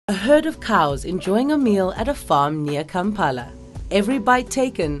A herd of cows enjoying a meal at a farm near Kampala. Every bite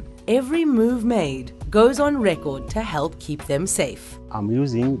taken, every move made goes on record to help keep them safe. I'm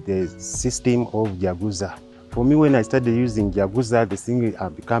using the system of Jaguza. For me, when I started using Jaguza, the things are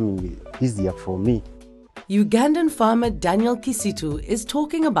becoming easier for me. Ugandan farmer Daniel Kisitu is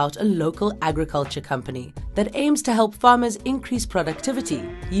talking about a local agriculture company that aims to help farmers increase productivity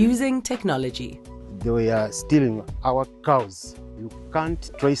using technology. They were stealing our cows. You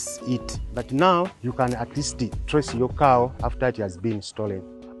can't trace it, but now you can at least trace your cow after it has been stolen.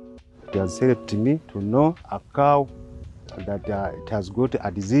 It has helped me to know a cow that it has got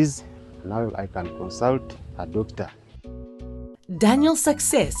a disease. Now I can consult a doctor. Daniel's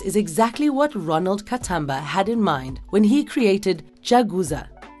success is exactly what Ronald Katamba had in mind when he created Jaguza,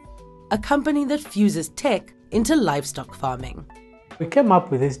 a company that fuses tech into livestock farming. We came up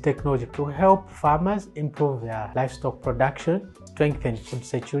with this technology to help farmers improve their livestock production, strengthen food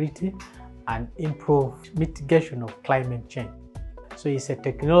security, and improve mitigation of climate change. So it's a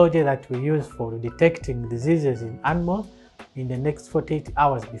technology that we use for detecting diseases in animals in the next 48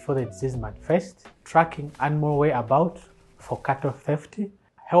 hours before the disease manifests, tracking animal whereabouts for cattle theft,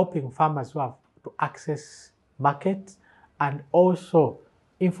 helping farmers who have to access markets, and also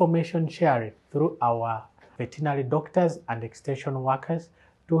information sharing through our veterinary doctors and extension workers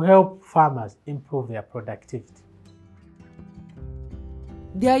to help farmers improve their productivity.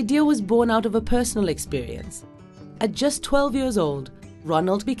 The idea was born out of a personal experience. At just 12 years old,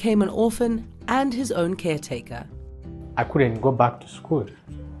 Ronald became an orphan and his own caretaker. I couldn't go back to school,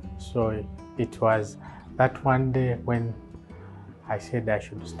 so it was that one day when I said I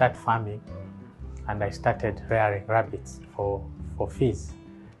should start farming, and I started rearing rabbits for fees,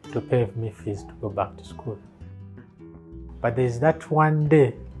 to pay me fees to go back to school. But there's that one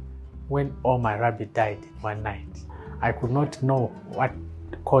day when all my rabbits died in one night. I could not know what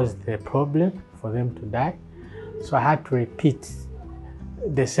caused the problem for them to die, so I had to repeat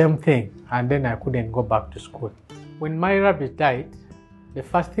the same thing, and then I couldn't go back to school. When my rabbit died, the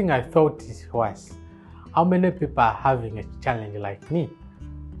first thing I thought was, how many people are having a challenge like me?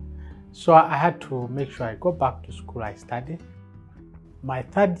 So I had to make sure I go back to school, I studied. My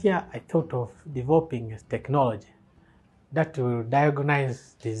third year, I thought of developing a technology that will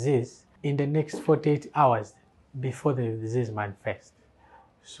diagnose disease in the next 48 hours before the disease manifests.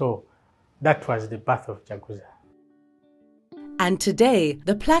 So that was the birth of Jaguza. And today,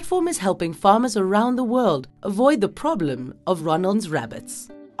 the platform is helping farmers around the world avoid the problem of Ronald's rabbits.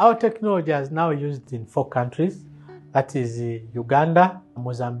 Our technology is now used in 4 countries, that is Uganda,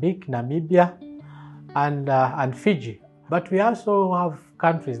 Mozambique, Namibia, and Fiji. But we also have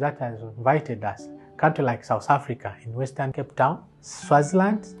countries that have invited us, countries like South Africa in Western Cape Town,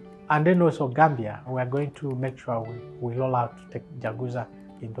 Swaziland, and then also Gambia. We are going to make sure we roll out Jaguza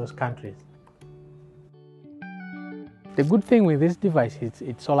in those countries. The good thing with this device is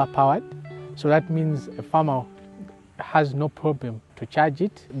it's solar powered, so that means a farmer has no problem to charge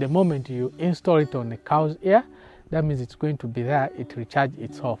it. The moment you install it on the cow's ear, that means it's going to be there, it recharges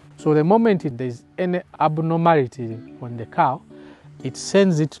itself. So the moment there's any abnormality on the cow, it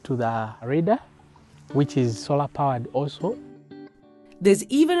sends it to the radar, which is solar powered also. There's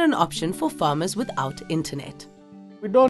even an option for farmers without internet. We don't